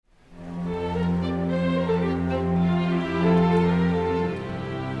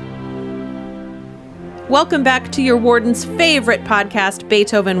Welcome back to your warden's favorite podcast,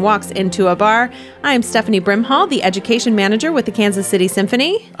 Beethoven Walks into a Bar. I'm Stephanie Brimhall, the education manager with the Kansas City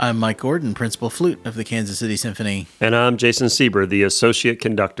Symphony. I'm Mike Gordon, principal flute of the Kansas City Symphony. And I'm Jason Sieber, the associate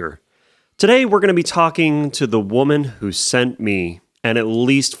conductor. Today, we're going to be talking to the woman who sent me and at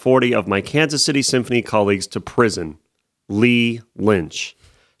least 40 of my Kansas City Symphony colleagues to prison, Lee Lynch.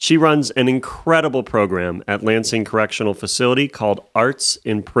 She runs an incredible program at Lansing Correctional Facility called Arts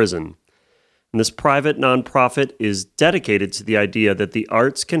in Prison. And this private nonprofit is dedicated to the idea that the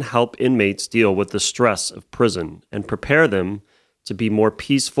arts can help inmates deal with the stress of prison and prepare them to be more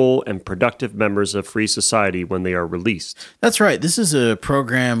peaceful and productive members of free society when they are released. That's right. This is a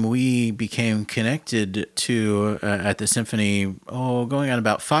program we became connected to at the Symphony, going on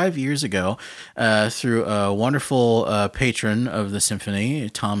about 5 years ago, through a wonderful patron of the Symphony,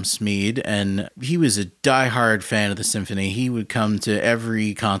 Tom Smead, and he was a diehard fan of the Symphony. He would come to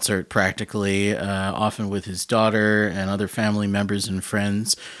every concert practically, often with his daughter and other family members and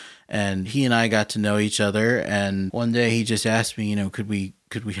friends. And he and I got to know each other, and one day he just asked me, could we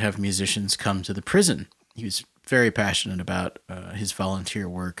have musicians come to the prison? He was very passionate about his volunteer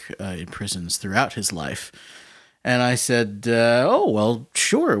work in prisons throughout his life. And I said, well,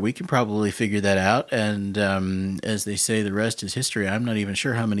 sure, we can probably figure that out. And as they say, the rest is history. I'm not even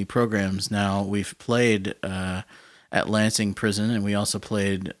sure how many programs now we've played at Lansing Prison, and we also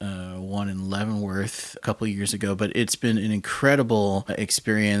played one in Leavenworth a couple of years ago. But it's been an incredible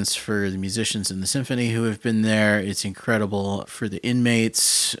experience for the musicians in the symphony who have been there. It's incredible for the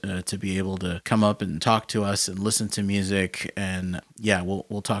inmates to be able to come up and talk to us and listen to music. And yeah,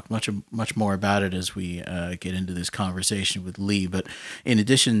 we'll talk much more about it as we get into this conversation with Lee. But in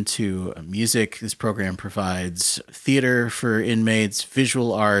addition to music, this program provides theater for inmates,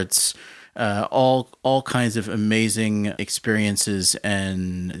 visual arts, all kinds of amazing experiences,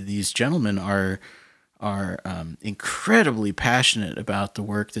 and these gentlemen are incredibly passionate about the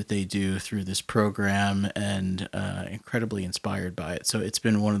work that they do through this program, and incredibly inspired by it. So it's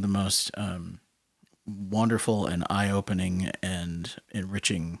been one of the most wonderful and eye-opening and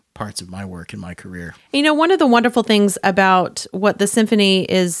enriching parts of my work in my career. One of the wonderful things about what the Symphony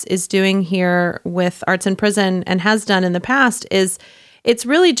is doing here with Arts in Prison and has done in the past is it's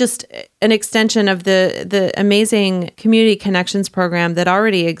really just an extension of the amazing community connections program that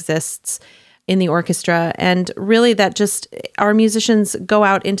already exists in the orchestra. And really that just our musicians go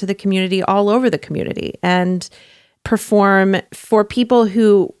out into the community, all over the community, and perform for people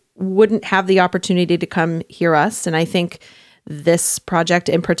who wouldn't have the opportunity to come hear us. And I think this project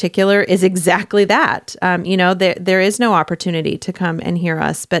in particular is exactly that. There is no opportunity to come and hear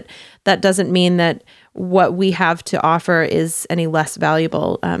us, but that doesn't mean that what we have to offer is any less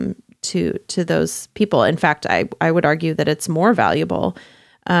valuable to those people. In fact, I would argue that it's more valuable.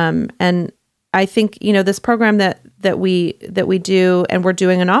 And I think this program that we do, and we're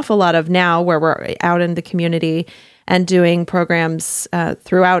doing an awful lot of now, where we're out in the community and doing programs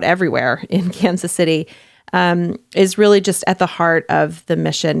throughout everywhere in Kansas City, is really just at the heart of the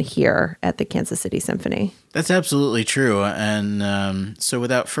mission here at the Kansas City Symphony. That's absolutely true. And so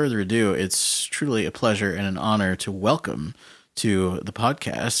without further ado, it's truly a pleasure and an honor to welcome to the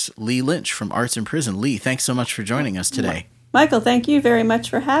podcast Lee Lynch from Arts in Prison. Lee, thanks so much for joining us today. Michael, thank you very much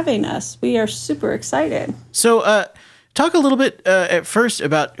for having us. We are super excited. So talk a little bit at first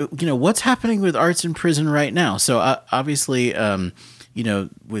about, what's happening with Arts in Prison right now. So obviously,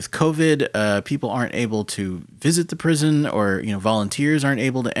 with COVID, people aren't able to visit the prison, or, volunteers aren't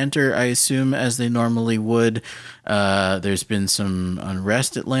able to enter, I assume, as they normally would. There's been some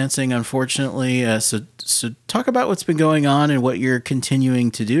unrest at Lansing, unfortunately. So talk about what's been going on and what you're continuing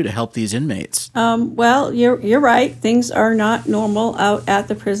to do to help these inmates. Well, you're right. Things are not normal out at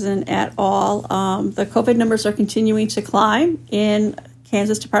the prison at all. The COVID numbers are continuing to climb in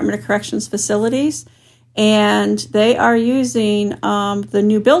Kansas Department of Corrections facilities. And they are using the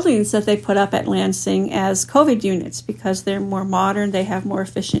new buildings that they put up at Lansing as COVID units because they're more modern. They have more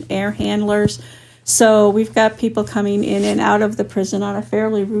efficient air handlers. So we've got people coming in and out of the prison on a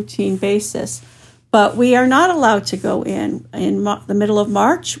fairly routine basis. But we are not allowed to go in. In the middle of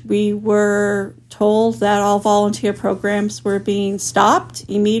March, we were told that all volunteer programs were being stopped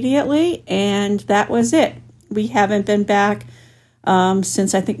immediately, and that was it. We haven't been back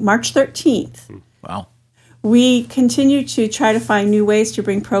since, I think, March 13th. Wow. We continue to try to find new ways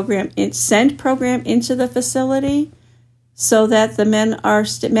to send program into the facility so that the men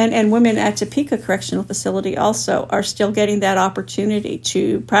and women at Topeka Correctional Facility also are still getting that opportunity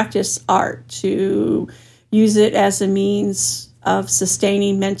to practice art, to use it as a means of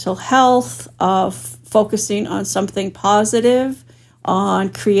sustaining mental health, of focusing on something positive,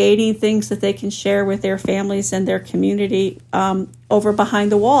 on creating things that they can share with their families and their community over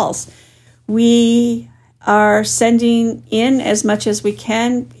behind the walls. We are sending in as much as we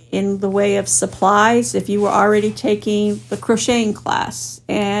can in the way of supplies. If you were already taking the crocheting class,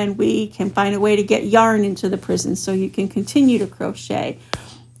 and we can find a way to get yarn into the prison so you can continue to crochet.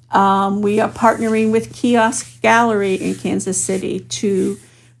 We are partnering with Kiosk Gallery in Kansas City to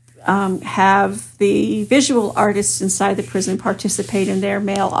have the visual artists inside the prison participate in their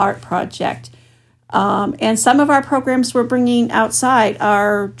mail art project. And some of our programs we're bringing outside,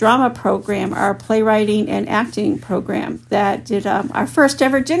 our drama program, our playwriting and acting program that did our first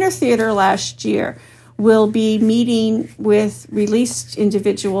ever dinner theater last year, will be meeting with released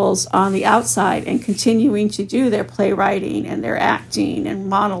individuals on the outside and continuing to do their playwriting and their acting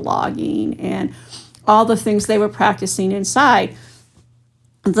and monologuing and all the things they were practicing inside.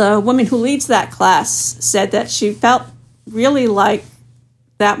 The woman who leads that class said that she felt really like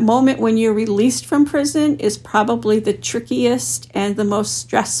that moment when you're released from prison is probably the trickiest and the most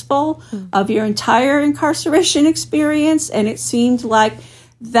stressful of your entire incarceration experience. And it seemed like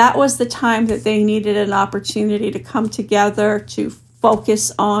that was the time that they needed an opportunity to come together, to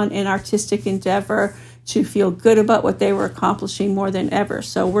focus on an artistic endeavor, to feel good about what they were accomplishing more than ever.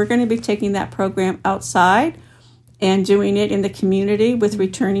 So we're going to be taking that program outside and doing it in the community with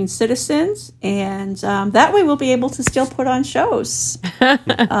returning citizens. And that way we'll be able to still put on shows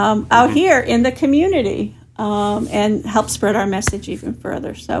out here in the community and help spread our message even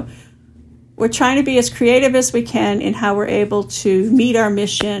further. So we're trying to be as creative as we can in how we're able to meet our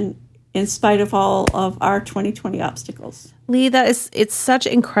mission in spite of all of our 2020 obstacles. Lee, it's such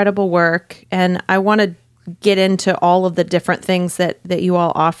incredible work, and I want to get into all of the different things that you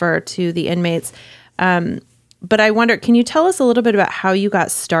all offer to the inmates. But I wonder, can you tell us a little bit about how you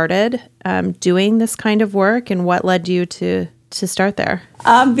got started doing this kind of work and what led you to start there?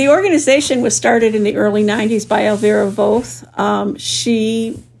 The organization was started in the early 90s by Elvira Voth.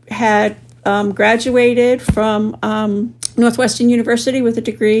 She had graduated from Northwestern University with a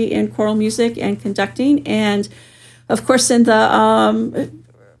degree in choral music and conducting. And of course, in the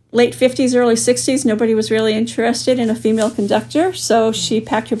late 50s, early 60s, nobody was really interested in a female conductor. So she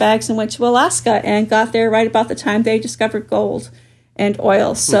packed her bags and went to Alaska and got there right about the time they discovered gold and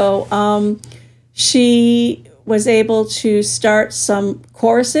oil. So she was able to start some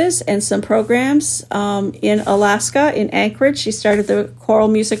choruses and some programs in Alaska, in Anchorage. She started the choral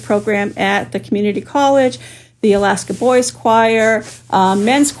music program at the community college, the Alaska Boys Choir,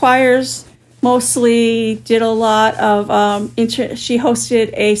 men's choirs. Mostly did a lot of, she hosted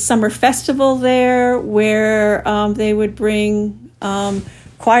a summer festival there where they would bring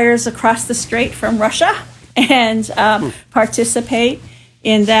choirs across the strait from Russia and participate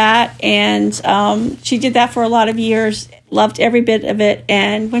in that. And she did that for a lot of years, loved every bit of it.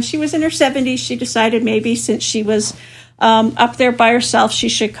 And when she was in her 70s, she decided maybe since she was up there by herself, she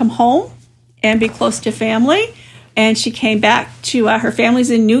should come home and be close to family. And she came back to her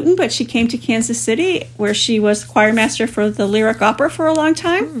family's in Newton, but she came to Kansas City, where she was choir master for the Lyric Opera for a long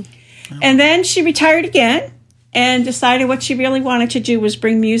time. And then she retired again and decided what she really wanted to do was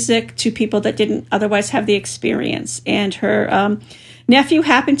bring music to people that didn't otherwise have the experience. And her nephew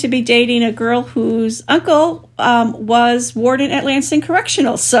happened to be dating a girl whose uncle was warden at Lansing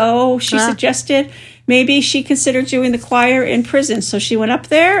Correctional. So she suggested maybe she considered doing the choir in prison. So she went up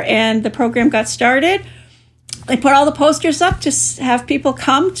there and the program got started. They put all the posters up to have people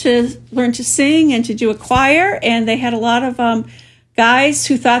come to learn to sing and to do a choir. And they had a lot of guys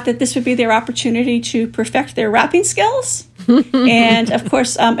who thought that this would be their opportunity to perfect their rapping skills. And, of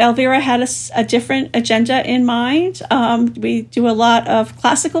course, Elvira had a different agenda in mind. We do a lot of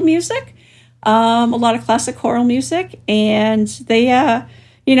classical music, a lot of classic choral music. And they,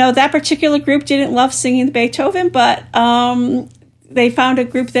 that particular group didn't love singing Beethoven, but they found a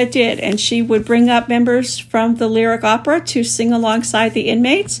group that did, and she would bring up members from the Lyric Opera to sing alongside the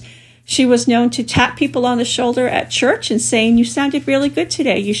inmates. She was known to tap people on the shoulder at church and saying, "You sounded really good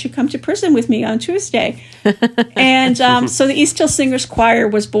today. You should come to prison with me on Tuesday." And so the East Hill Singers Choir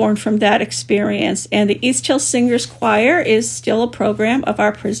was born from that experience. And the East Hill Singers Choir is still a program of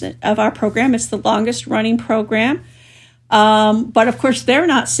our program. It's the longest running program. But of course, they're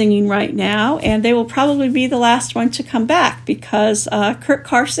not singing right now, and they will probably be the last one to come back because Kurt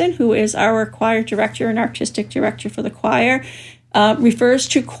Carson, who is our choir director and artistic director for the choir, refers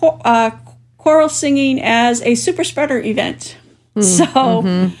to choral singing as a super spreader event.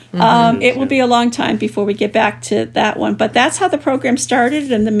 It will be a long time before we get back to that one. But that's how the program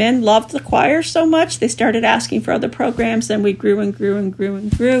started, and the men loved the choir so much, they started asking for other programs, and we grew and grew and grew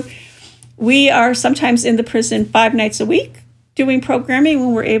and grew. We are sometimes in the prison 5 nights a week, doing programming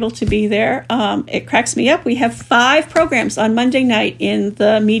when we're able to be there. It cracks me up. We have 5 programs on Monday night in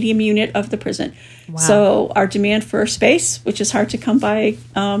the medium unit of the prison. Wow. So our demand for space, which is hard to come by,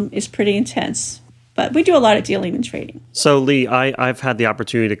 is pretty intense. But we do a lot of dealing and trading. So, Lee, I've had the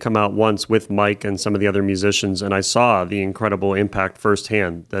opportunity to come out once with Mike and some of the other musicians, and I saw the incredible impact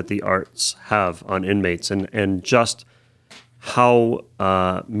firsthand that the arts have on inmates and just how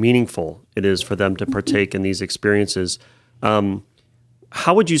meaningful it is for them to partake in these experiences.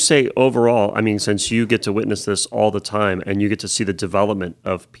 How would you say overall, I mean, since you get to witness this all the time and you get to see the development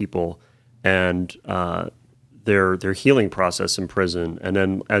of people and their healing process in prison, and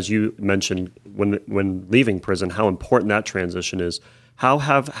then as you mentioned when leaving prison, how important that transition is. How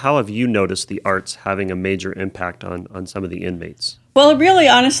have you noticed the arts having a major impact on some of the inmates? Well, it really,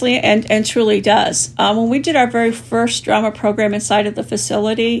 honestly, and truly does. When we did our very first drama program inside of the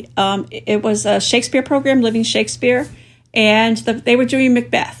facility, it was a Shakespeare program, Living Shakespeare, and they were doing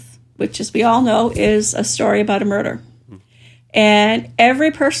Macbeth, which, as we all know, is a story about a murder. And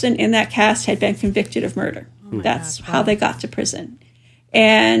every person in that cast had been convicted of murder. That's how they got to prison.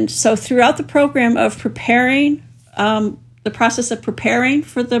 And so throughout the program of preparing, the process of preparing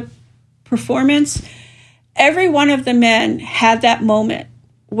for the performance, every one of the men had that moment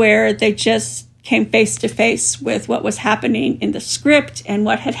where they just came face to face with what was happening in the script and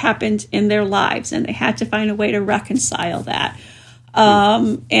what had happened in their lives, and they had to find a way to reconcile that.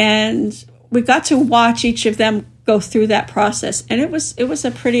 And we got to watch each of them go through that process, and it was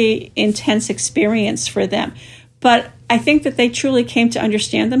a pretty intense experience for them. But I think that they truly came to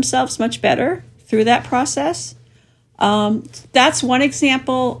understand themselves much better through that process. That's one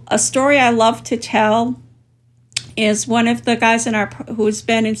example. A story I love to tell is one of the guys who's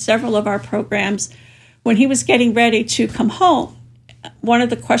been in several of our programs. When he was getting ready to come home, one of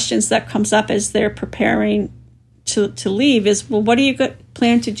the questions that comes up as they're preparing to leave is, well, what do you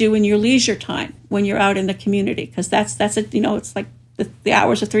plan to do in your leisure time when you're out in the community? Because that's it's like the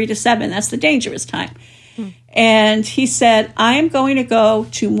hours of 3 to 7. That's the dangerous time. And he said, I am going to go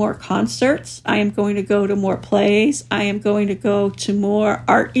to more concerts. I am going to go to more plays. I am going to go to more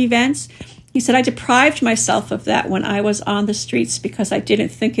art events. He said, I deprived myself of that when I was on the streets because I didn't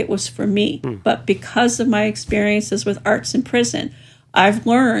think it was for me. But because of my experiences with arts in prison, I've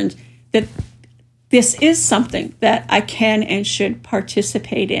learned that this is something that I can and should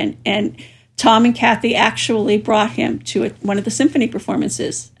participate in. And Tom and Kathy actually brought him to one of the symphony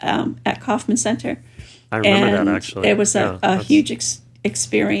performances at Kaufman Center. I remember that, actually. It was a huge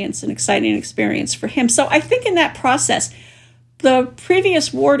experience, an exciting experience for him. So I think in that process, the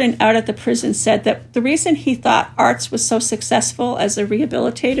previous warden out at the prison said that the reason he thought arts was so successful as a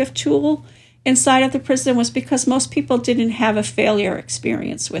rehabilitative tool inside of the prison was because most people didn't have a failure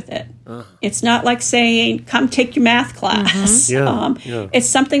experience with it. It's not like saying, come take your math class. It's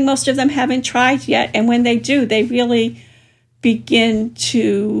something most of them haven't tried yet. And when they do, they really begin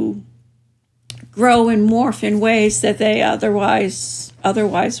to grow and morph in ways that they otherwise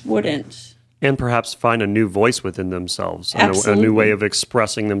wouldn't. And perhaps find a new voice within themselves, a new way of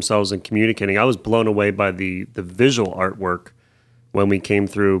expressing themselves and communicating. I was blown away by the visual artwork when we came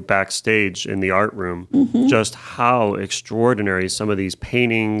through backstage in the art room, just how extraordinary some of these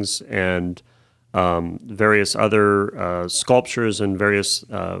paintings and various other sculptures and various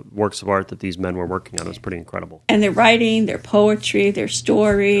works of art that these men were working on. It was pretty incredible. And their writing, their poetry, their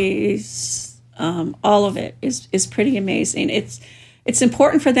stories, all of it is pretty amazing. It's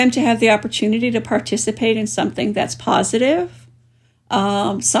important for them to have the opportunity to participate in something that's positive,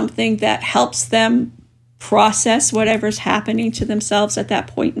 something that helps them process whatever's happening to themselves at that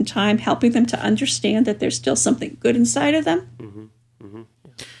point in time, helping them to understand that there's still something good inside of them.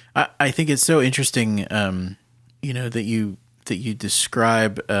 I think it's so interesting, that you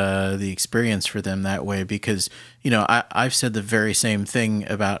describe the experience for them that way, because I've said the very same thing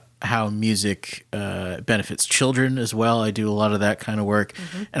about how music benefits children as well. I do a lot of that kind of work,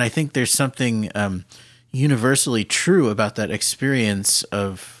 and I think there's something universally true about that experience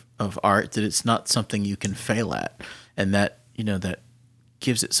of art, that it's not something you can fail at, and that that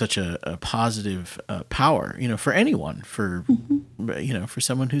gives it such a positive power, for anyone, for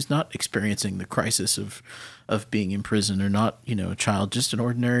someone who's not experiencing the crisis of being in prison, or not, a child, just an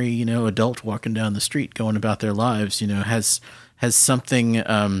ordinary, adult walking down the street, going about their lives, has something,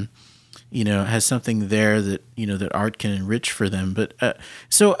 has something there that, that art can enrich for them. But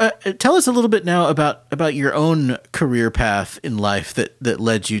so tell us a little bit now about your own career path in life that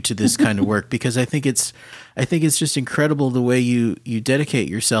led you to this kind of work, because I think it's just incredible the way you dedicate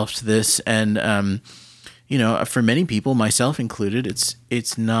yourself to this. And, for many people, myself included,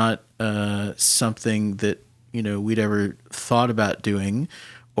 it's not something that we'd ever thought about doing,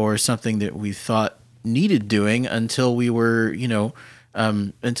 or something that we thought needed doing until we were,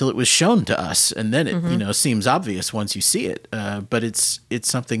 until it was shown to us, and then it seems obvious once you see it. But it's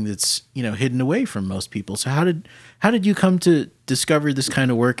something that's hidden away from most people. So how did you come to discover this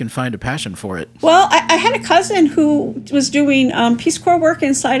kind of work and find a passion for it? Well, I had a cousin who was doing Peace Corps work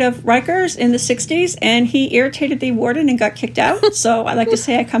inside of Rikers in the 60s, and he irritated the warden and got kicked out. So I like to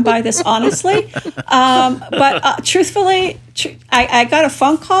say I come by this honestly. But truthfully, I got a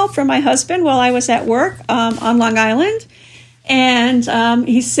phone call from my husband while I was at work on Long Island. And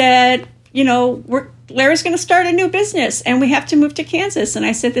he said, Larry's going to start a new business and we have to move to Kansas. And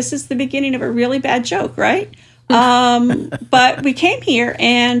I said, this is the beginning of a really bad joke, right? But we came here,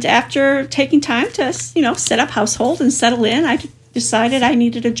 and after taking time to, set up household and settle in, I decided I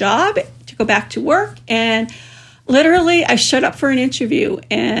needed a job to go back to work. And literally, I showed up for an interview,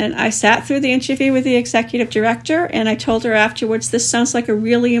 and I sat through the interview with the executive director, and I told her afterwards, this sounds like a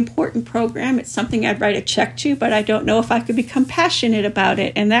really important program. It's something I'd write a check to, but I don't know if I could become passionate about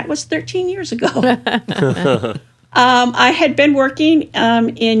it. And that was 13 years ago. I had been working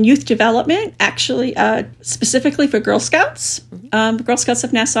in youth development, actually, specifically for Girl Scouts, Girl Scouts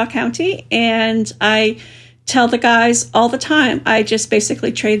of Nassau County. And I tell the guys all the time, I just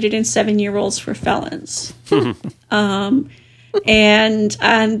basically traded in 7-year-olds for felons. And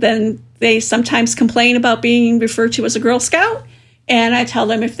then they sometimes complain about being referred to as a Girl Scout. And I tell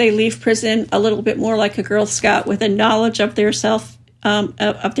them if they leave prison a little bit more like a Girl Scout with a knowledge of their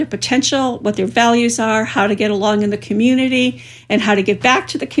of their potential, what their values are, how to get along in the community, and how to give back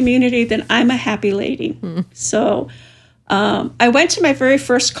to the community, then I'm a happy lady. So I went to my very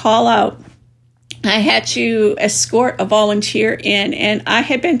first call out. I had to escort a volunteer in, and I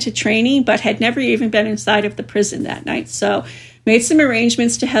had been to training, but had never even been inside of the prison that night. So made some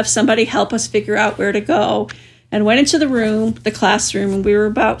arrangements to have somebody help us figure out where to go, and went into the classroom, and we were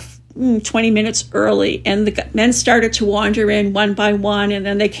about 20 minutes early, and the men started to wander in one by one, and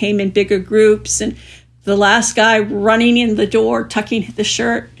then they came in bigger groups, and the last guy running in the door, tucking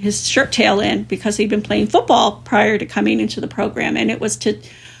his shirt tail in because he'd been playing football prior to coming into the program, and it was to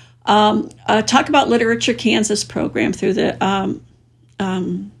talk about Literature Kansas program through the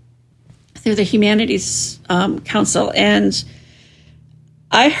Humanities Council. And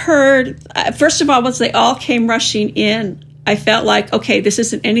I heard, first of all, once they all came rushing in, I felt like, okay, this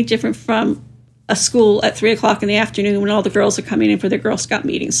isn't any different from a school at 3:00 in the afternoon when all the girls are coming in for their Girl Scout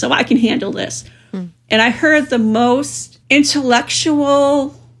meetings, so I can handle this. And I heard the most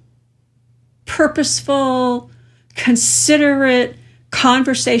intellectual, purposeful, considerate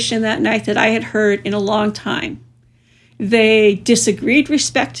conversation that night that I had heard in a long time. They disagreed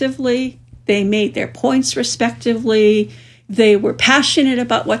respectively. They made their points respectively. They were passionate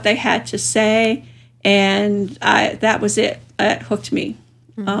about what they had to say. And that was it. It hooked me.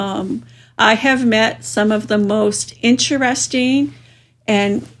 I have met some of the most interesting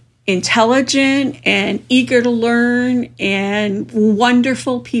and intelligent and eager to learn and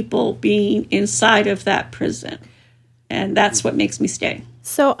wonderful people being inside of that prison. And that's what makes me stay.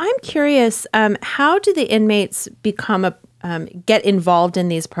 So I'm curious, how do the inmates get involved in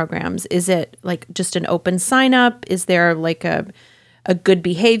these programs? Is it like just an open sign up? Is there like a good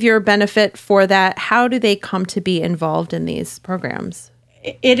behavior benefit for that? How do they come to be involved in these programs?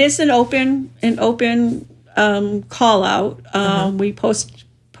 It is an open call out. We post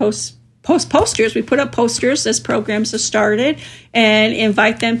posters. We put up posters as programs have started and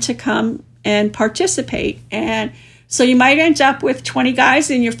invite them to come and participate. And so you might end up with 20 guys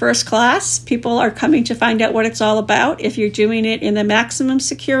in your first class. People are coming to find out what it's all about. If you're doing it in the maximum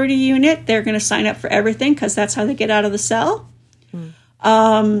security unit, they're going to sign up for everything because that's how they get out of the cell.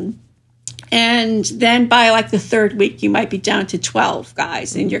 And then by like the third week, you might be down to 12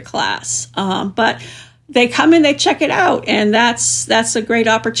 guys in your class. But they come and they check it out, and that's a great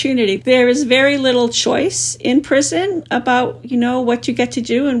opportunity. There is very little choice in prison about, what you get to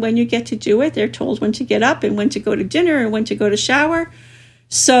do and when you get to do it. They're told when to get up and when to go to dinner and when to go to shower.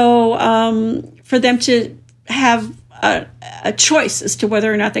 So for them to have a choice as to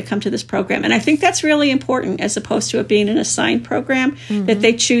whether or not they come to this program. And I think that's really important as opposed to it being an assigned program, that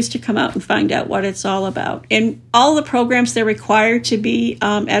they choose to come out and find out what it's all about. In all the programs, they're required to be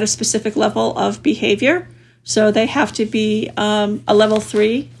at a specific level of behavior. So they have to be a level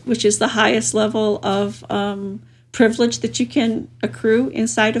 3, which is the highest level of privilege that you can accrue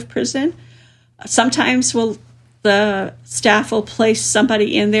inside of prison. Sometimes the staff will place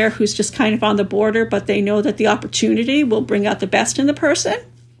somebody in there who's just kind of on the border, but they know that the opportunity will bring out the best in the person.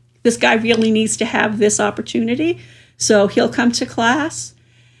 This guy really needs to have this opportunity, so he'll come to class.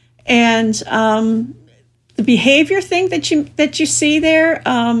 And the behavior thing that you see there,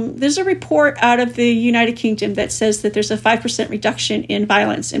 there's a report out of the United Kingdom that says that there's a 5% reduction in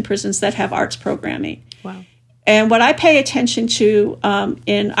violence in prisons that have arts programming. Wow. And what I pay attention to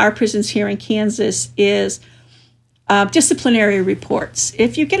in our prisons here in Kansas is disciplinary reports.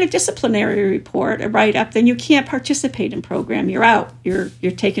 If you get a disciplinary report, a write-up, then you can't participate in program. You're out. You're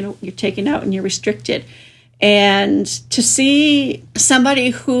taken out and you're restricted. And to see somebody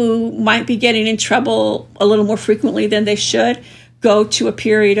who might be getting in trouble a little more frequently than they should go to a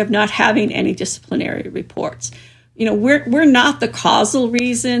period of not having any disciplinary reports. You know, we're not the causal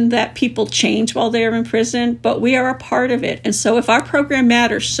reason that people change while they're in prison, but we are a part of it. And so if our program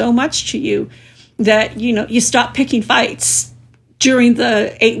matters so much to you that, you know, you stop picking fights during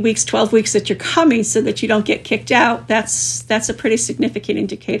the 8 weeks, 12 weeks that you're coming so that you don't get kicked out, that's a pretty significant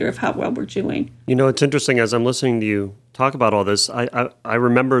indicator of how well we're doing. You know, it's interesting as I'm listening to you talk about all this, I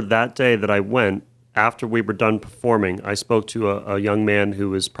remember that day that I went after we were done performing. I spoke to a young man who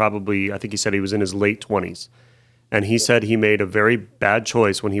was probably, I think he said he was in his late 20s. And he said he made a very bad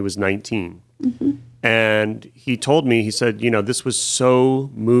choice when he was 19. Mm-hmm. And he told me, he said, you know, this was so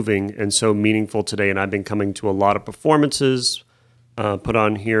moving and so meaningful today. And I've been coming to a lot of performances put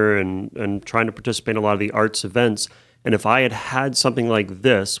on here and trying to participate in a lot of the arts events. And if I had had something like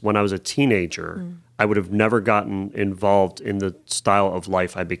this when I was a teenager, I would have never gotten involved in the style of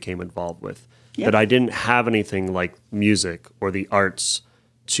life I became involved with. Yep. That I didn't have anything like music or the arts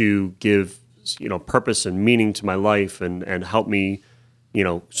to give, you know, purpose and meaning to my life and help me, you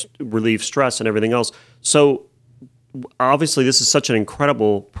know, relieve stress and everything else. So obviously this is such an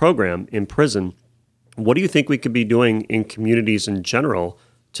incredible program in prison. What do you think we could be doing in communities in general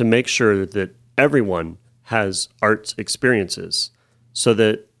to make sure that everyone has arts experiences so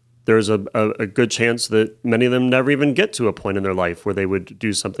that there's a good chance that many of them never even get to a point in their life where they would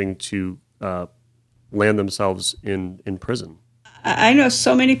do something to land themselves in prison? I know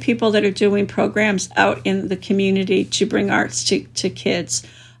so many people that are doing programs out in the community to bring arts to kids,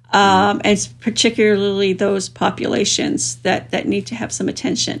 and particularly those populations that need to have some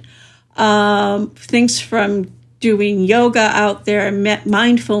attention. Things from doing yoga out there,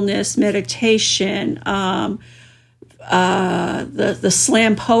 mindfulness, meditation, the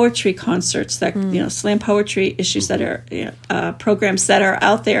slam poetry concerts that, you know, slam poetry issues that are, programs that are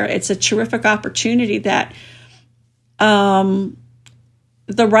out there. It's a terrific opportunity that,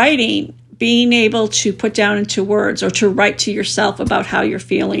 the writing, being able to put down into words or to write to yourself about how you're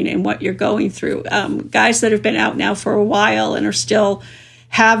feeling and what you're going through. Guys that have been out now for a while and are still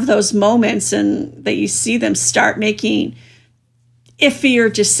have those moments and that you see them start making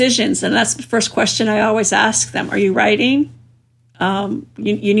iffier decisions. And that's the first question I always ask them. Are you writing? You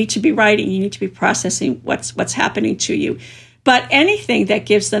need to be writing. You need to be processing what's happening to you. But anything that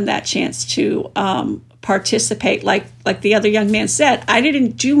gives them that chance to participate, like the other young man said, I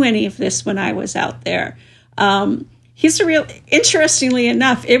didn't do any of this when I was out there. Interestingly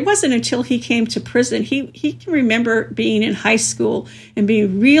enough, it wasn't until he came to prison. He can remember being in high school and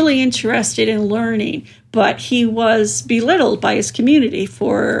being really interested in learning, but he was belittled by his community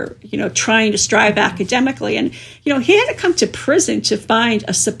for, you know, trying to strive academically. And, you know, he had to come to prison to find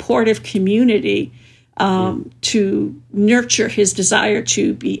a supportive community to nurture his desire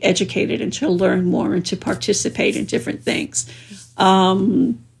to be educated and to learn more and to participate in different things.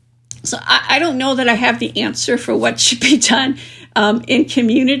 So I don't know that I have the answer for what should be done in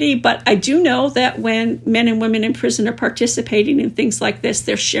community, but I do know that when men and women in prison are participating in things like this,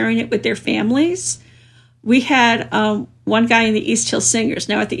 they're sharing it with their families. We had one guy in the East Hill Singers.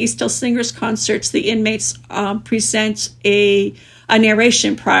 Now, at the East Hill Singers concerts, the inmates present a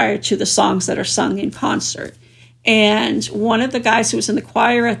narration prior to the songs that are sung in concert. And one of the guys who was in the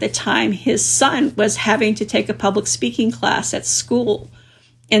choir at the time, his son was having to take a public speaking class at school.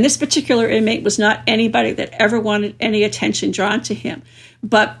 And this particular inmate was not anybody that ever wanted any attention drawn to him.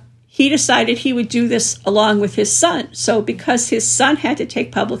 But he decided he would do this along with his son. So because his son had to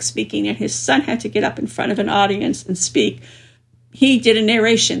take public speaking and his son had to get up in front of an audience and speak, he did a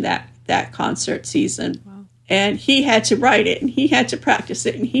narration that concert season. Wow. And he had to write it and he had to practice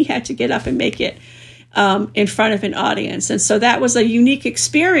it and he had to get up and make it in front of an audience. And so that was a unique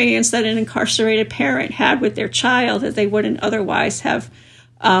experience that an incarcerated parent had with their child that they wouldn't otherwise have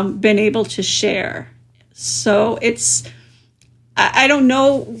been able to share. So I don't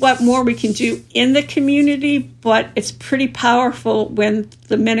know what more we can do in the community, but it's pretty powerful when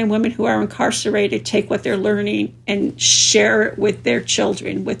the men and women who are incarcerated take what they're learning and share it with their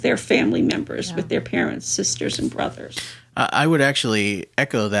children, with their family members, with their parents, sisters, and brothers. I would actually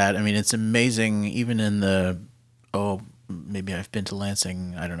echo that. I mean, it's amazing, even in the maybe I've been to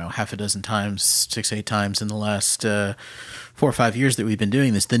Lansing, I don't know, half a dozen times, 6-8 times in the last 4 or 5 years that we've been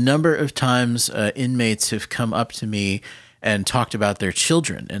doing this. The number of times inmates have come up to me and talked about their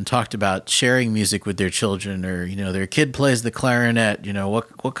children and talked about sharing music with their children, or, their kid plays the clarinet,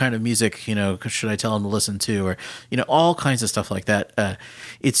 what kind of music, should I tell them to listen to, or, all kinds of stuff like that.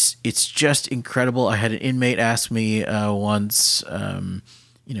 It's just incredible. I had an inmate ask me once,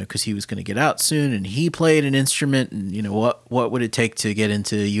 because he was going to get out soon and he played an instrument, and, what would it take to get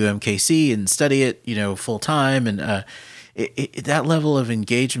into UMKC and study it, full time. And that level of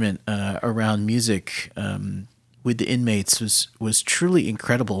engagement around music with the inmates was truly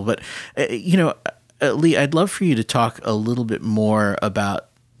incredible. But, Lee, I'd love for you to talk a little bit more about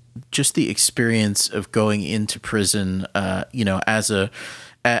just the experience of going into prison, as a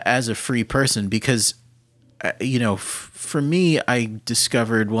free person, because, for me, I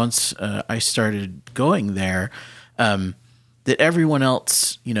discovered once I started going there, that everyone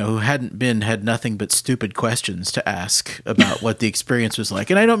else, who hadn't been, had nothing but stupid questions to ask about what the experience was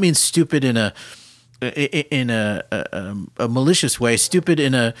like. And I don't mean stupid in a malicious way, stupid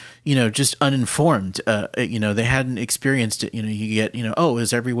in a, just uninformed, they hadn't experienced it. You get, oh,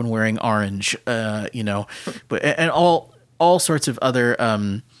 is everyone wearing orange? But, and all sorts of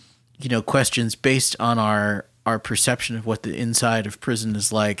other, questions based on our perception of what the inside of prison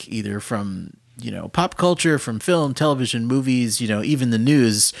is like, either from, pop culture, from film, television, movies, even the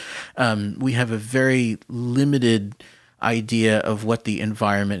news. We have a very limited idea of what the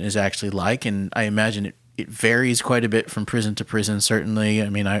environment is actually like, and I imagine it varies quite a bit from prison to prison. Certainly, I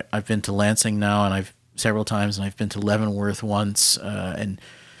mean, I've been to Lansing now, and I've several times, and I've been to Leavenworth once, and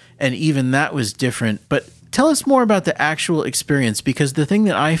even that was different. But tell us more about the actual experience, because the thing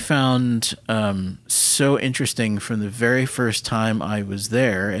that I found so interesting from the very first time I was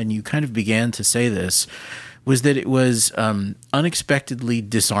there, and you kind of began to say this, was that it was unexpectedly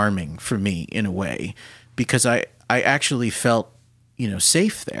disarming for me in a way, because I actually felt,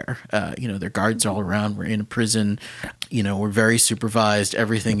 safe there. There are guards all around. We're in a prison. We're very supervised.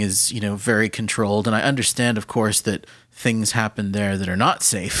 Everything is, very controlled. And I understand, of course, that things happen there that are not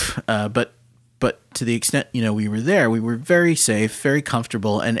safe. But to the extent, we were there, we were very safe, very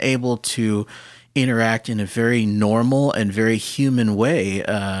comfortable, and able to interact in a very normal and very human way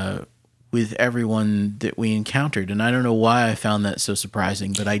with everyone that we encountered. And I don't know why I found that so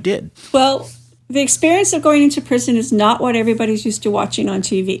surprising, but I did. Well, the experience of going into prison is not what everybody's used to watching on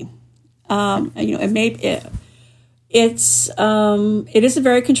TV. It is a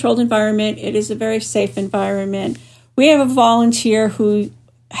very controlled environment. It is a very safe environment. We have a volunteer who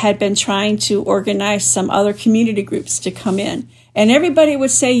had been trying to organize some other community groups to come in. And everybody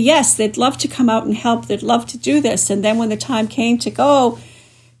would say, yes, they'd love to come out and help. They'd love to do this. And then when the time came to go,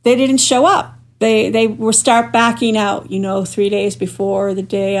 they didn't show up. They were start backing out, 3 days before the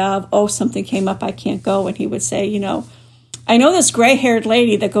day of, oh, something came up, I can't go. And he would say, I know this gray-haired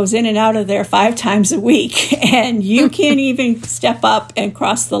lady that goes in and out of there 5 times a week, and you can't even step up and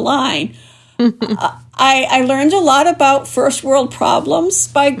cross the line. I learned a lot about first world problems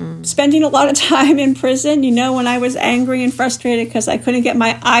by spending a lot of time in prison. When I was angry and frustrated because I couldn't get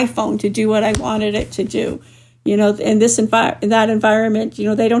my iPhone to do what I wanted it to do. In that environment,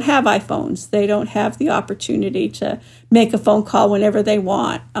 they don't have iPhones. They don't have the opportunity to make a phone call whenever they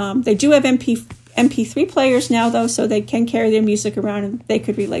want. They do have MP3 players now, though, so they can carry their music around and they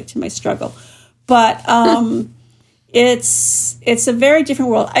could relate to my struggle. But it's a very different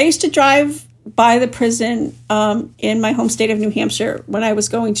world. I used to drive by the prison in my home state of New Hampshire when I was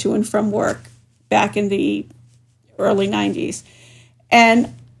going to and from work back in the early 90s.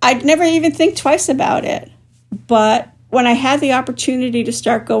 And I'd never even think twice about it. But when I had the opportunity to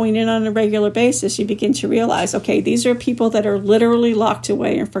start going in on a regular basis, you begin to realize, okay, these are people that are literally locked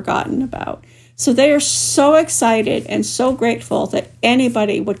away and forgotten about. So they are so excited and so grateful that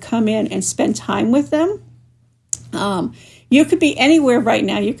anybody would come in and spend time with them. You could be anywhere right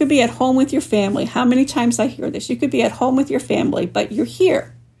now. You could be at home with your family. How many times I hear this? You could be at home with your family, but you're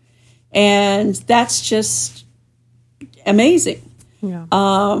here. And that's just amazing. Yeah.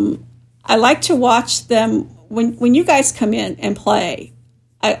 I like to watch them when you guys come in and play.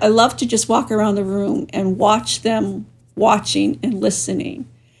 I love to just walk around the room and watch them watching and listening.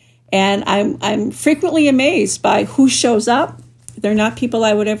 And I'm frequently amazed by who shows up. They're not people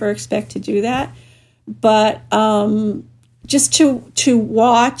I would ever expect to do that. But just to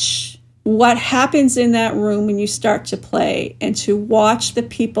watch what happens in that room when you start to play, and to watch the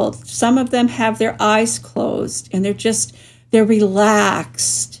people, some of them have their eyes closed and they're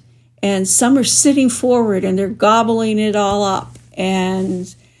relaxed. And some are sitting forward and they're gobbling it all up.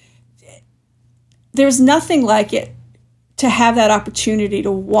 And there's nothing like it to have that opportunity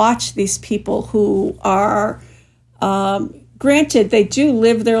to watch these people who are, granted, they do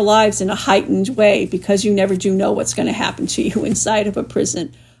live their lives in a heightened way because you never do know what's going to happen to you inside of a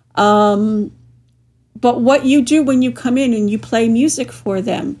prison. But what you do when you come in and you play music for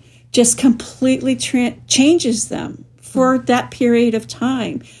them just completely changes them for that period of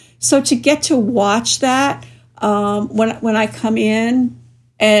time. So to get to watch that when I come in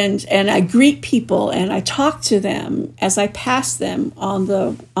and I greet people and I talk to them as I pass them on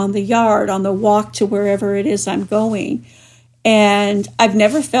the yard, on the walk to wherever it is I'm going, and I've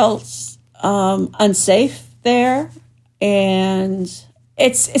never felt unsafe there, and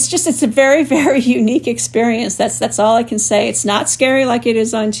it's a very, very unique experience. That's all I can say. It's not scary like it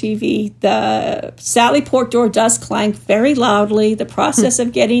is on TV. The Sally Port door does clank very loudly. The process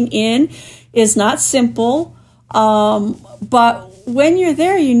of getting in is not simple, but when you're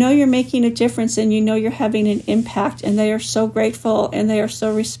there, you know you're making a difference and you know you're having an impact, and they are so grateful and they are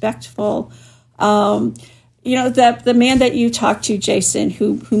so respectful. The man that you talked to, Jason,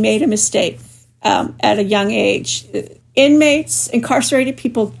 who made a mistake at a young age. Inmates, incarcerated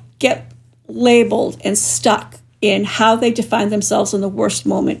people get labeled and stuck in how they define themselves in the worst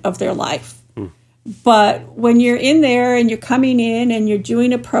moment of their life. But when you're in there and you're coming in and you're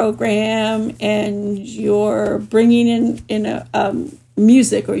doing a program and you're bringing in a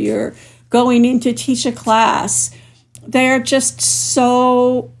music, or you're going in to teach a class, they're just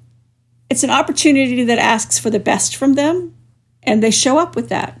so... It's an opportunity that asks for the best from them, and they show up with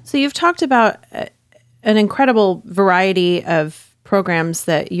that. So you've talked about an incredible variety of programs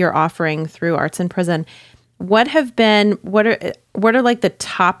that you're offering through Arts in Prison. What are like the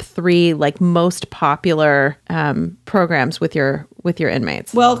top 3 like most popular programs with your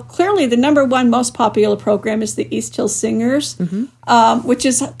inmates? Well, clearly the number 1 most popular program is the East Hill Singers, which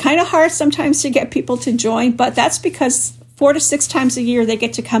is kind of hard sometimes to get people to join, but that's because 4 to 6 times a year they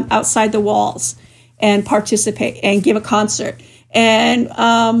get to come outside the walls and participate and give a concert. And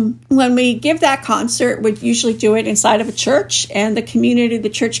when we give that concert, we usually do it inside of a church, and the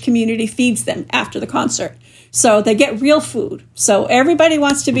church community feeds them after the concert. So they get real food. So everybody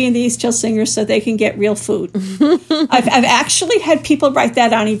wants to be in the East Hill Singers so they can get real food. I've actually had people write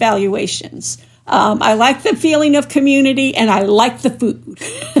that on evaluations. I like the feeling of community, and I like the food.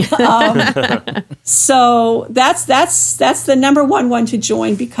 So that's the number one to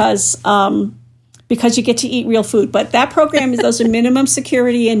join because you get to eat real food. But that program those are minimum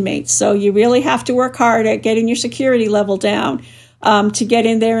security inmates. So you really have to work hard at getting your security level down to get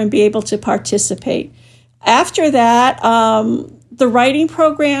in there and be able to participate. After that, the writing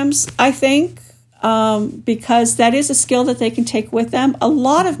programs, I think, because that is a skill that they can take with them. A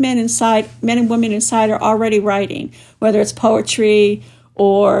lot of men and women inside are already writing, whether it's poetry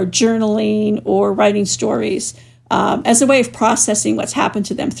or journaling or writing stories, as a way of processing what's happened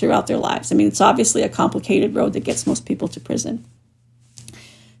to them throughout their lives. I mean, it's obviously a complicated road that gets most people to prison.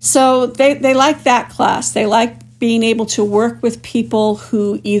 So they like that class. They like being able to work with people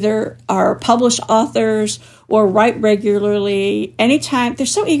who either are published authors or write regularly. Anytime, they're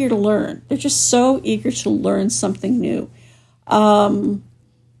so eager to learn. They're just so eager to learn something new. And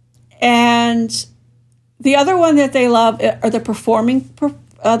the other one that they love are the performing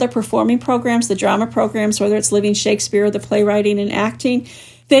programs, the drama programs, whether it's Living Shakespeare or the playwriting and acting.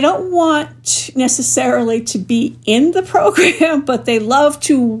 They don't want necessarily to be in the program, but they love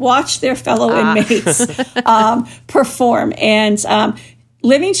to watch their fellow inmates perform. And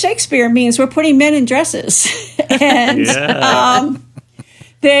Living Shakespeare means we're putting men in dresses. And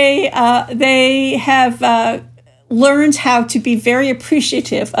they have learned how to be very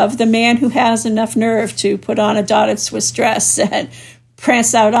appreciative of the man who has enough nerve to put on a dotted Swiss dress and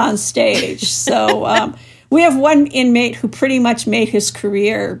prance out on stage. So we have one inmate who pretty much made his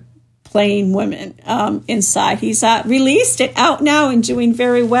career playing women inside. He's released and out now and doing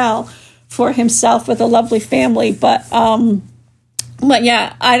very well for himself with a lovely family. But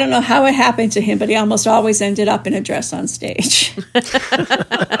yeah, I don't know how it happened to him, but he almost always ended up in a dress on stage.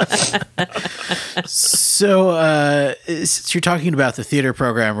 So since you're talking about the theater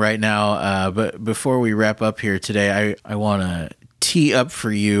program right now, but before we wrap up here today, I want to tee up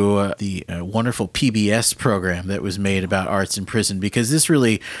for you the wonderful PBS program that was made about Arts in Prison, because this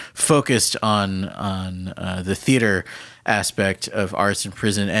really focused on the theater aspect of Arts in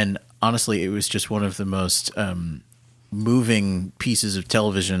Prison, and honestly, it was just one of the most moving pieces of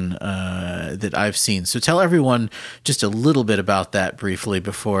television that I've seen. So tell everyone just a little bit about that briefly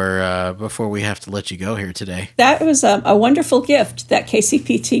before we have to let you go here today. That was a wonderful gift that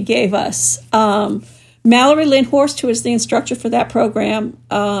KCPT gave us. Mallory Lindhorst, who is the instructor for that program,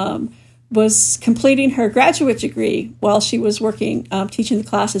 was completing her graduate degree while she was working, teaching the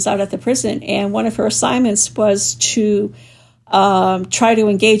classes out at the prison. And one of her assignments was to try to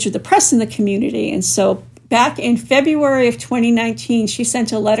engage with the press in the community. And so back in February of 2019, she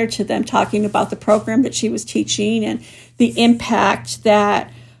sent a letter to them talking about the program that she was teaching and the impact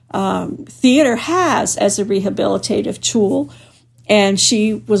that theater has as a rehabilitative tool. And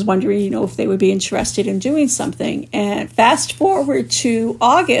she was wondering, if they would be interested in doing something. And fast forward to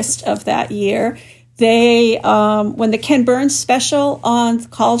August of that year, they, when the Ken Burns special on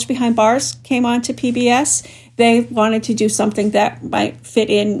College Behind Bars came on to PBS, they wanted to do something that might fit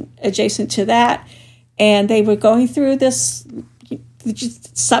in adjacent to that. And they were going through this.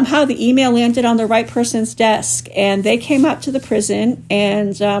 Somehow the email landed on the right person's desk, and they came up to the prison,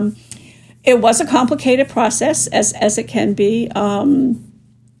 and it was a complicated process, as it can be.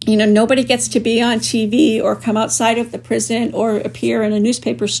 Nobody gets to be on TV or come outside of the prison or appear in a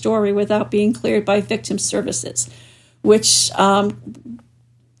newspaper story without being cleared by victim services, which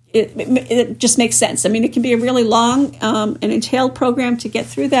it just makes sense. I mean, it can be a really long and entailed program to get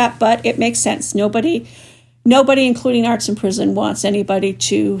through that, but it makes sense. Nobody, including Arts in Prison, wants anybody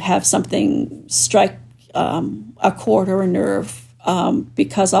to have something strike a chord or a nerve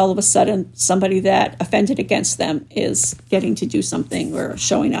because all of a sudden somebody that offended against them is getting to do something or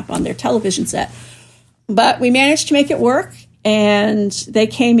showing up on their television set. But we managed to make it work, and they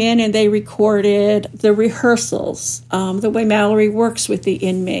came in and they recorded the rehearsals, the way Mallory works with the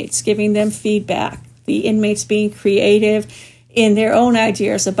inmates, giving them feedback, the inmates being creative in their own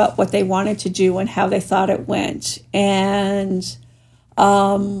ideas about what they wanted to do and how they thought it went. And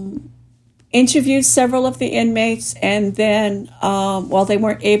interviewed several of the inmates, and then while they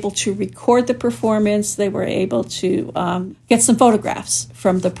weren't able to record the performance, they were able to get some photographs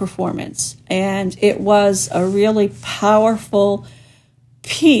from the performance. And it was a really powerful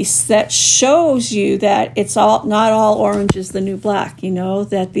piece that shows you that it's not all orange is the new black,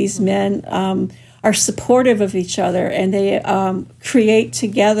 that these men are supportive of each other, and they create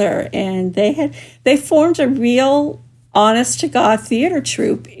together, and they formed a real honest-to-God theater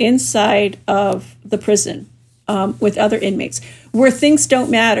troupe inside of the prison with other inmates, where things don't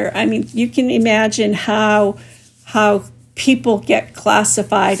matter. I mean, you can imagine how people get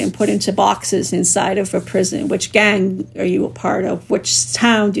classified and put into boxes inside of a prison. Which gang are you a part of? Which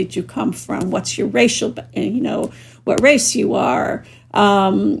town did you come from? What's your racial, what race you are,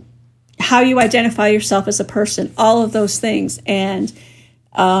 how you identify yourself as a person, all of those things. And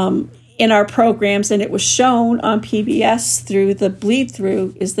in our programs, and it was shown on PBS through the Bleed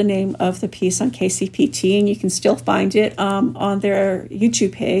Through is the name of the piece on KCPT, and you can still find it on their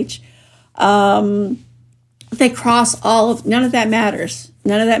YouTube page. They cross none of that matters.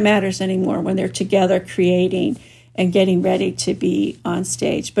 None of that matters anymore when they're together creating and getting ready to be on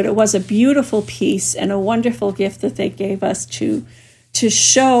stage. But it was a beautiful piece and a wonderful gift that they gave us to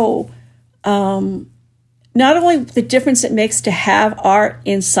show not only the difference it makes to have art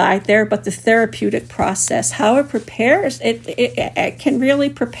inside there, but the therapeutic process, how it prepares, it can really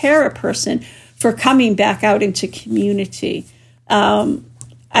prepare a person for coming back out into community. I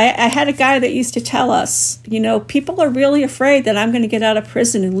had a guy that used to tell us, people are really afraid that I'm going to get out of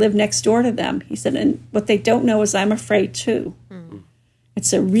prison and live next door to them. He said, and what they don't know is I'm afraid too. Mm-hmm.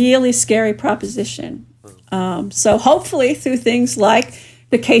 It's a really scary proposition. So hopefully through things like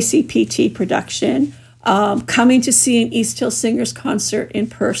the KCPT production, coming to see an East Hill Singers concert in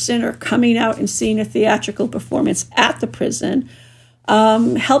person, or coming out and seeing a theatrical performance at the prison,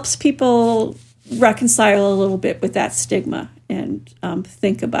 helps people reconcile a little bit with that stigma and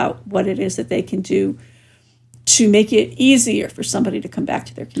think about what it is that they can do to make it easier for somebody to come back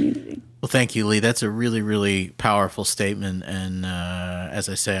to their community. Well, thank you, Lee. That's a really, really powerful statement. And as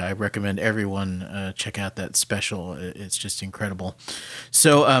I say, I recommend everyone check out that special. It's just incredible.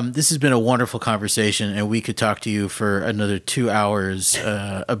 So this has been a wonderful conversation, and we could talk to you for another 2 hours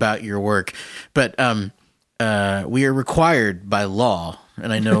about your work. But we are required by law,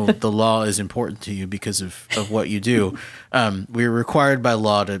 and I know the law is important to you because of what you do. We are required by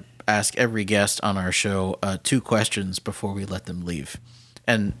law to ask every guest on our show 2 questions before we let them leave.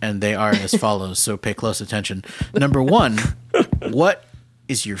 And they are as follows, so pay close attention. Number 1, what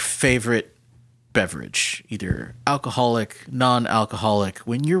is your favorite beverage? Either alcoholic, non-alcoholic.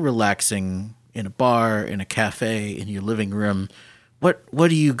 When you're relaxing in a bar, in a cafe, in your living room, what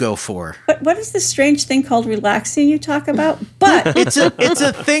do you go for? What is this strange thing called relaxing you talk about? But it's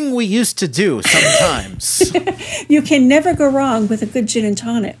a thing we used to do sometimes. You can never go wrong with a good gin and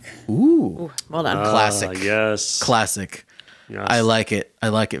tonic. Ooh, well done. Classic. Yes. Classic. Yes. I like it. I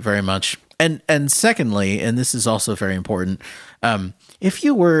like it very much. And secondly, and this is also very important, if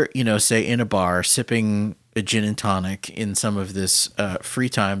you were, say in a bar sipping a gin and tonic in some of this free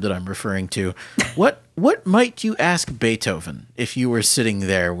time that I'm referring to, what might you ask Beethoven if you were sitting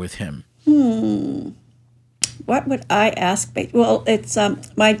there with him? What would I ask? Well, it's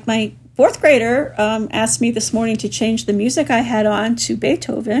my fourth grader asked me this morning to change the music I had on to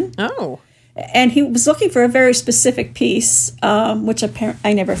Beethoven. Oh. And he was looking for a very specific piece, which apparently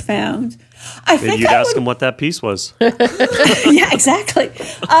I never found. Maybe you'd ask him what that piece was. Yeah, exactly.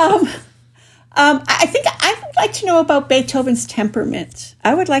 I think I would like to know about Beethoven's temperament.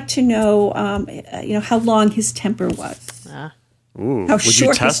 I would like to know, how long his temper was. Ooh. How would you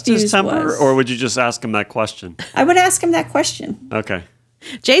short test his his fuse temper, was. or would you just ask him that question? I would ask him that question. Okay.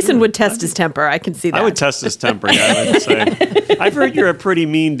 Jason would test his temper. I can see that. I would test his temper. Yeah, I would say, I've heard you're a pretty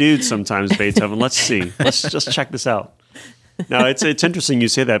mean dude sometimes, Beethoven. Let's see. Let's just check this out. Now, it's interesting you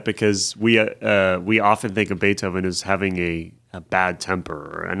say that because we often think of Beethoven as having a bad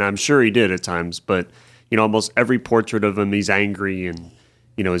temper, and I'm sure he did at times. But almost every portrait of him, he's angry, and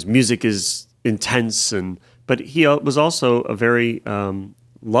his music is intense, but he was also a very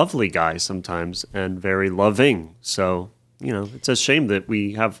lovely guy sometimes and very loving. So it's a shame that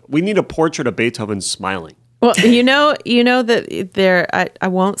we need a portrait of Beethoven smiling. Well, that there. I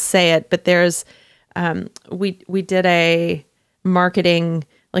won't say it, but there's we did a marketing,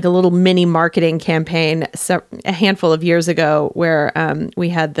 like a little mini marketing campaign a handful of years ago where we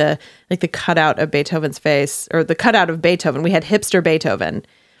had the cutout of Beethoven's face, or the cutout of Beethoven. We had hipster Beethoven.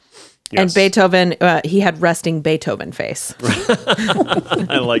 Yes. And Beethoven, he had resting Beethoven face.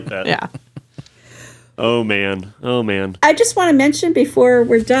 I like that. Yeah. Oh man. I just want to mention before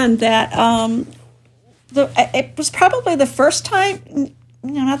we're done that it was probably the first time,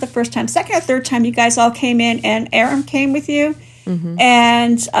 not the first time, second or third time you guys all came in, and Aaron came with you. Mm-hmm.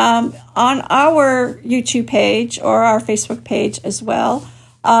 And on our YouTube page or our Facebook page as well,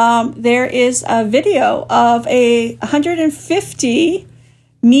 there is a video of 150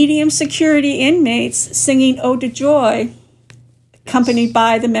 medium security inmates singing Ode to Joy, accompanied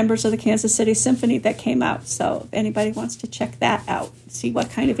by the members of the Kansas City Symphony that came out. So if anybody wants to check that out, see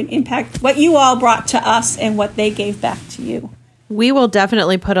what kind of an impact, what you all brought to us and what they gave back to you. We will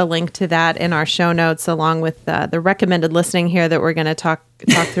definitely put a link to that in our show notes, along with the recommended listening here that we're going to talk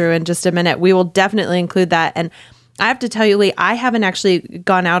through in just a minute. We will definitely include that. And I have to tell you, Lee, I haven't actually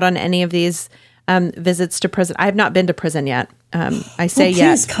gone out on any of these visits to prison. I have not been to prison yet. I say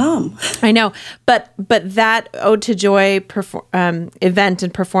please come. I know, but that Ode to Joy event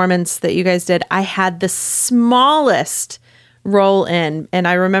and performance that you guys did, I had the smallest role in, and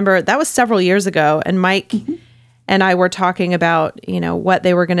I remember that was several years ago. And Mike and I were talking about what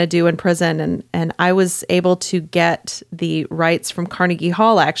they were going to do in prison, and I was able to get the rights from Carnegie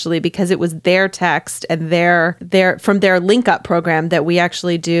Hall actually, because it was their text and their from their link up program that we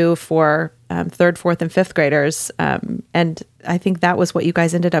actually do for third, fourth, and fifth graders. And I think that was what you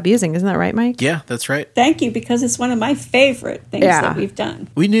guys ended up using. Isn't that right, Mike? Yeah, that's right. Thank you, because it's one of my favorite things that we've done.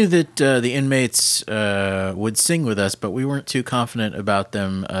 We knew that the inmates would sing with us, but we weren't too confident about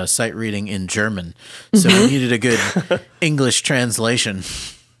them sight reading in German. So we needed a good English translation.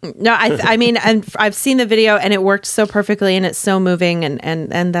 No, I mean, and I've seen the video and it worked so perfectly and it's so moving.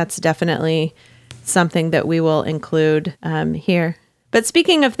 And that's definitely something that we will include here. But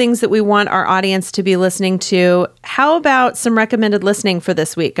speaking of things that we want our audience to be listening to, how about some recommended listening for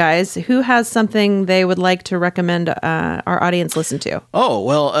this week, guys? Who has something they would like to recommend our audience listen to? Oh,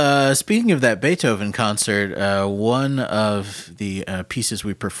 well, speaking of that Beethoven concert, one of the pieces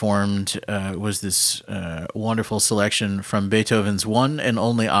we performed was this wonderful selection from Beethoven's one and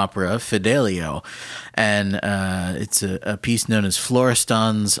only opera, Fidelio. And it's a piece known as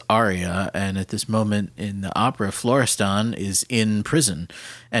Florestan's Aria. And at this moment in the opera, Florestan is in prison.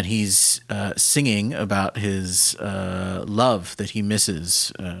 And he's singing about his love that he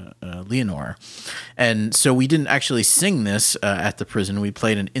misses, Leonore. And so we didn't actually sing this at the prison. We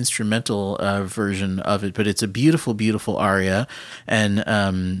played an instrumental version of it, but it's a beautiful, beautiful aria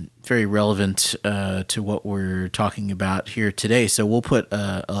and very relevant to what we're talking about here today. So we'll put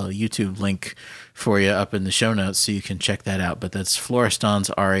a YouTube link for you up in the show notes so you can check that out. But that's Florestan's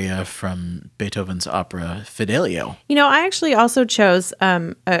Aria from Beethoven's opera Fidelio. I actually also chose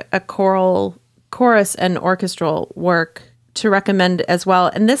a choral, chorus and orchestral work to recommend as well.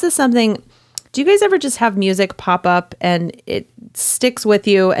 And this is something, do you guys ever just have music pop up and it sticks with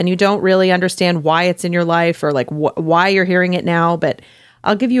you and you don't really understand why it's in your life or like why you're hearing it now? But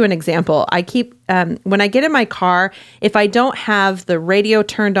I'll give you an example. I keep, when I get in my car, if I don't have the radio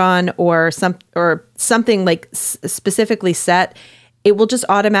turned on or something like specifically set, it will just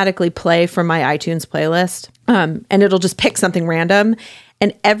automatically play from my iTunes playlist. And it'll just pick something random.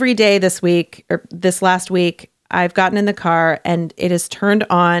 And every day this week, or this last week, I've gotten in the car and it has turned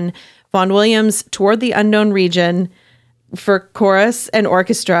on Vaughan Williams' Toward the Unknown Region for chorus and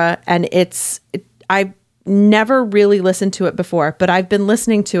orchestra. And I've never really listened to it before, but I've been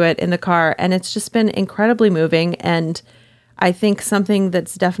listening to it in the car and it's just been incredibly moving. And I think something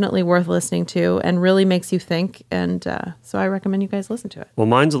that's definitely worth listening to and really makes you think. And so I recommend you guys listen to it. Well,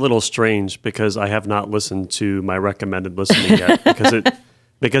 mine's a little strange because I have not listened to my recommended listening yet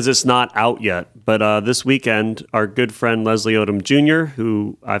because it's not out yet. But this weekend, our good friend Leslie Odom Jr.,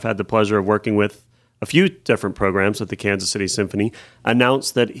 who I've had the pleasure of working with a few different programs at the Kansas City Symphony,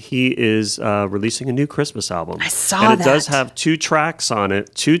 announced that he is releasing a new Christmas album. I saw that. And it that. does have 2 tracks on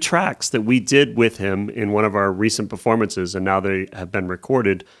it, 2 tracks that we did with him in one of our recent performances, and now they have been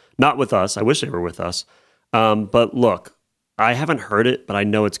recorded. Not with us. I wish they were with us. But look, I haven't heard it, but I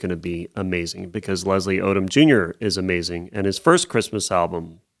know it's going to be amazing because Leslie Odom Jr. is amazing. And his first Christmas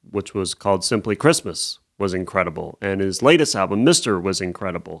album, which was called Simply Christmas, was incredible. And his latest album, Mr., was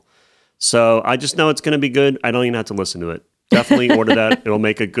incredible. So I just know it's going to be good. I don't even have to listen to it. Definitely order that. It'll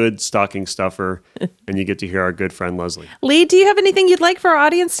make a good stocking stuffer, and you get to hear our good friend Leslie. Lee, do you have anything you'd like for our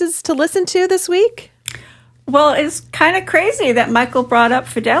audiences to listen to this week? Well, it's kind of crazy that Michael brought up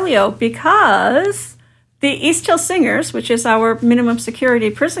Fidelio because the East Hill Singers, which is our minimum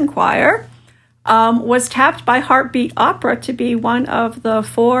security prison choir, was tapped by Heartbeat Opera to be one of the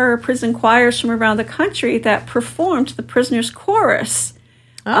 4 prison choirs from around the country that performed the prisoners' chorus.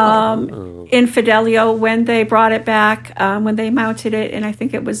 In Fidelio when they brought it back, when they mounted it, and I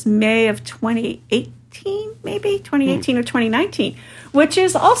think it was May of 2018, maybe 2018 or 2019, which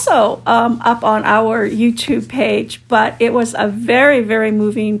is also up on our YouTube page. But it was a very, very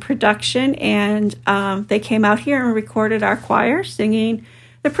moving production, and they came out here and recorded our choir singing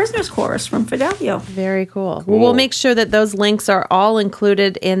the prisoners' chorus from Fidelio. Very cool. Well, we'll make sure that those links are all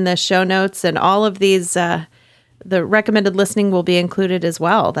included in the show notes, and all of these the recommended listening will be included as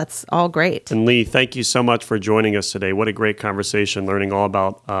well. That's all great. And Lee, thank you so much for joining us today. What a great conversation, learning all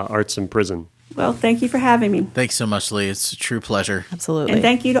about arts in prison. Well, thank you for having me. Thanks so much, Lee. It's a true pleasure. Absolutely. And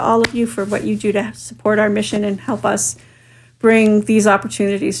thank you to all of you for what you do to support our mission and help us bring these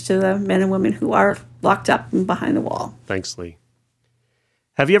opportunities to the men and women who are locked up and behind the wall. Thanks, Lee.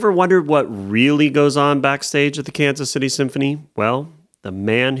 Have you ever wondered what really goes on backstage at the Kansas City Symphony? Well, the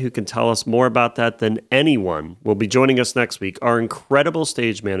man who can tell us more about that than anyone will be joining us next week, our incredible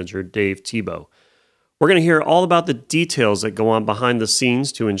stage manager, Dave Tebow. We're going to hear all about the details that go on behind the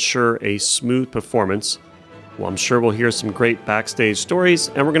scenes to ensure a smooth performance. Well, I'm sure we'll hear some great backstage stories,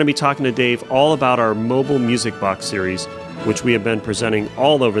 and we're going to be talking to Dave all about our mobile music box series, which we have been presenting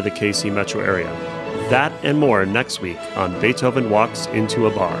all over the KC metro area. That and more next week on Beethoven Walks into a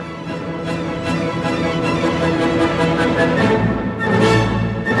Bar.